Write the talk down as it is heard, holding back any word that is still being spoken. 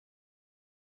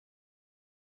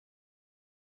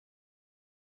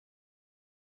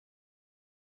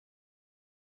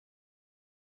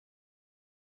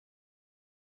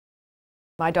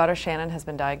My daughter Shannon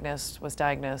was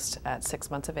diagnosed at 6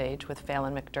 months of age with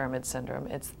Phelan-McDermid syndrome.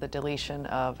 It's the deletion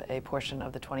of a portion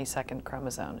of the 22nd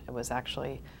chromosome. It was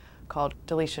actually called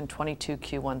deletion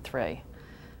 22q13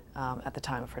 at the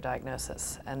time of her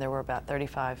diagnosis. And there were about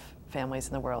 35 families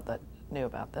in the world that knew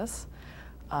about this.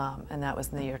 And that was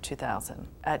in the year 2000.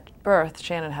 At birth,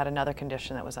 Shannon had another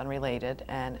condition that was unrelated,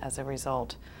 and as a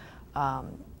result,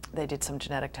 they did some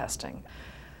genetic testing.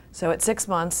 So at 6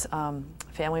 months,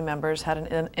 family members had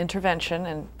an intervention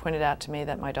and pointed out to me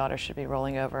that my daughter should be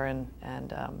rolling over and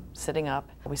sitting up.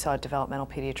 We saw a developmental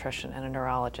pediatrician and a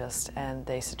neurologist, and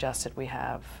they suggested we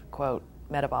have, quote,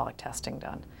 metabolic testing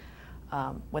done.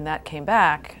 When that came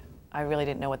back, I really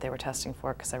didn't know what they were testing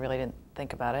for because I really didn't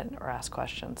think about it or ask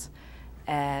questions.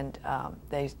 And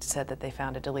they said that they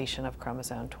found a deletion of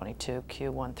chromosome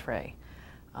 22q13.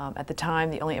 At the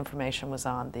time, the only information was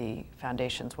on the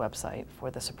Foundation's website for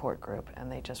the support group,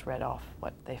 and they just read off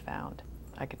what they found.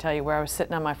 I could tell you where I was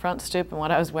sitting on my front stoop and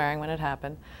what I was wearing when it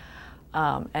happened,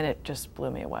 and it just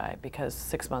blew me away because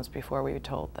 6 months before we were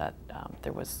told that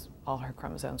all her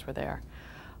chromosomes were there.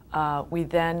 We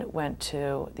then went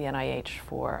to the NIH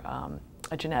for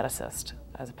a geneticist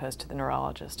as opposed to the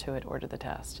neurologist who had ordered the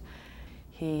test.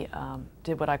 He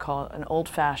did what I call an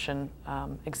old-fashioned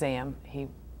exam. He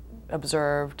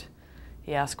observed,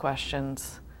 he asked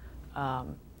questions,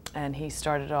 and he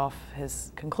started off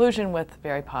his conclusion with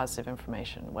very positive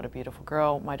information. What a beautiful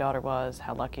girl my daughter was,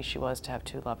 how lucky she was to have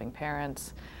two loving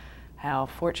parents, how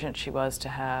fortunate she was to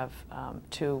have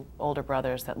two older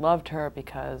brothers that loved her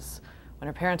because when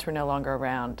her parents were no longer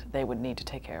around, they would need to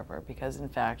take care of her because, in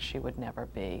fact, she would never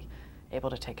be able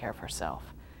to take care of herself.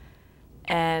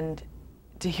 And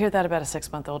to hear that about a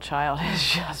 6-month-old child is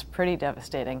just pretty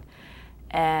devastating.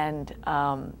 And,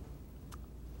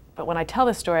 but when I tell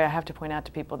this story, I have to point out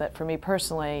to people that for me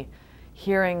personally,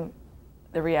 hearing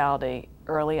the reality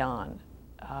early on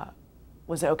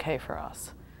was okay for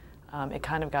us. It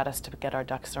kind of got us to get our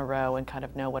ducks in a row and kind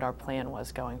of know what our plan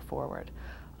was going forward.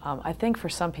 I think for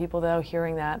some people, though,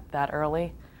 hearing that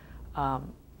early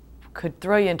could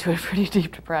throw you into a pretty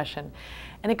deep depression.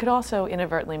 And it could also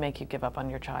inadvertently make you give up on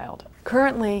your child.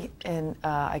 Currently, in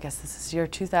I guess this is year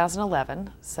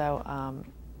 2011, so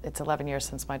it's 11 years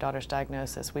since my daughter's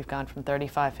diagnosis, we've gone from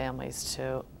 35 families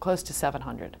to close to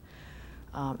 700,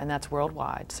 and that's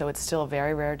worldwide. So it's still a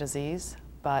very rare disease,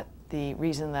 but the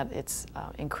reason that it's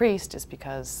increased is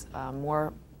because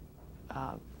more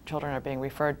children are being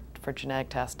referred for genetic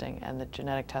testing, and the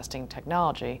genetic testing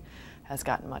technology has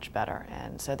gotten much better.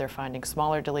 And so they're finding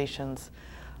smaller deletions,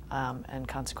 and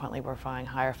consequently we're finding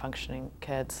higher functioning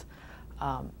kids.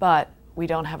 But we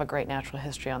don't have a great natural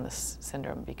history on this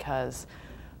syndrome because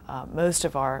most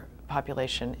of our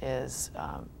population is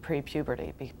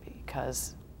pre-puberty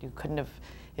because you couldn't have,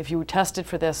 if you were tested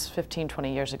for this 15,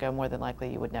 20 years ago, more than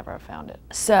likely you would never have found it.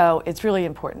 So it's really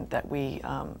important that we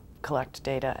collect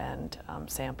data and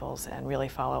samples and really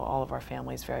follow all of our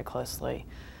families very closely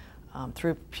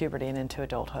through puberty and into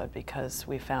adulthood because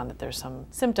we found that there's some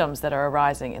symptoms that are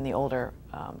arising in the older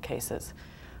cases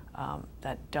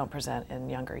that don't present in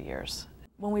younger years.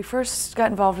 When we first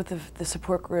got involved with the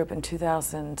support group in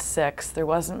 2006, there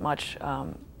wasn't much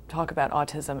talk about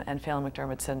autism and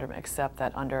Phelan-McDermid syndrome except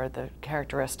that under the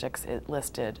characteristics it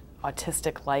listed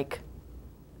autistic-like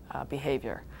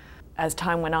behavior. As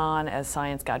time went on, as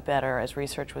science got better, as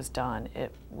research was done,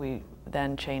 we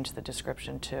then changed the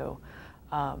description to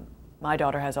my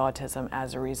daughter has autism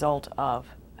as a result of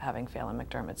having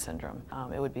Phelan-McDermid syndrome.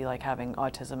 It would be like having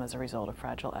autism as a result of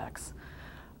Fragile X.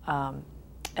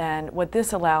 And what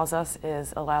this allows us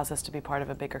to be part of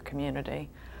a bigger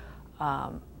community.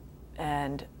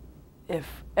 And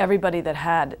if everybody that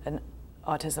had an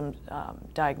autism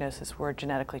diagnosis were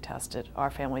genetically tested,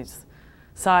 our family's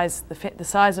size, the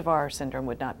size of our syndrome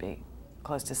would not be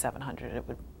close to 700. It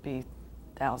would be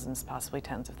thousands, possibly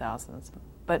tens of thousands.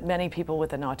 But many people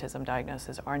with an autism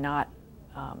diagnosis are not,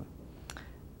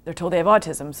 they're told they have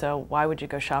autism, so why would you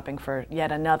go shopping for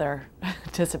yet another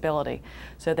disability?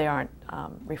 So they aren't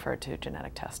referred to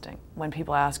genetic testing. When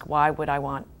people ask, why would I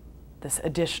want this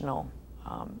additional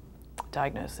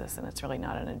diagnosis, and it's really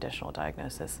not an additional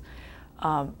diagnosis,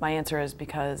 my answer is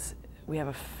because we have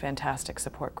a fantastic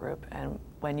support group, and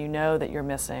when you know that you're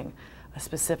missing a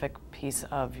specific piece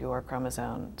of your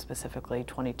chromosome, specifically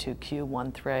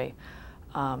 22q13,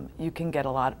 you can get a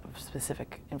lot of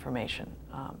specific information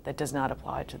that does not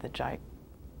apply to the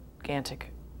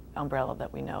gigantic umbrella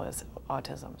that we know as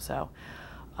autism. So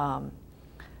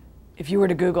if you were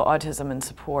to Google autism and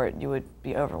support, you would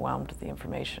be overwhelmed with the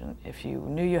information. If you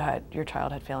knew your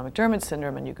child had Phelan-McDermid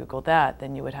syndrome and you Googled that,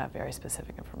 then you would have very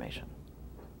specific information.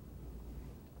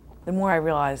 the more I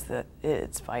realized that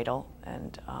it's vital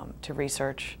and to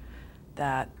research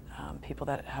that people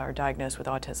that are diagnosed with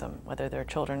autism, whether they're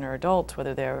children or adults,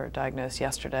 whether they were diagnosed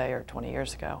yesterday or 20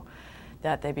 years ago,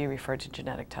 that they be referred to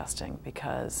genetic testing,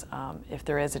 because if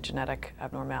there is a genetic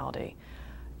abnormality,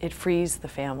 it frees the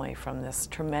family from this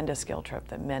tremendous guilt trip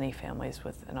that many families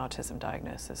with an autism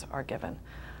diagnosis are given.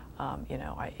 You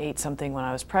know, I ate something when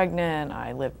I was pregnant,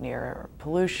 I lived near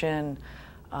pollution,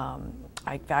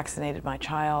 I vaccinated my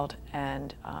child,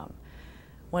 and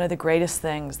one of the greatest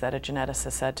things that a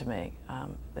geneticist said to me,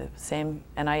 the same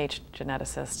NIH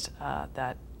geneticist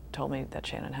that told me that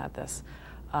Shannon had this,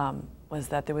 was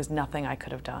that there was nothing I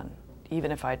could have done,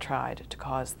 even if I tried, to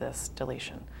cause this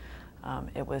deletion.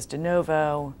 It was de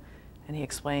novo, and he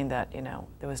explained that, you know,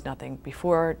 there was nothing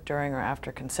before, during, or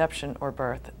after conception or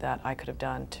birth that I could have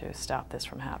done to stop this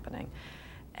from happening.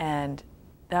 And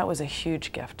that was a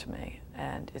huge gift to me,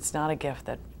 and it's not a gift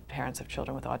that parents of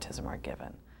children with autism are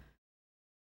given.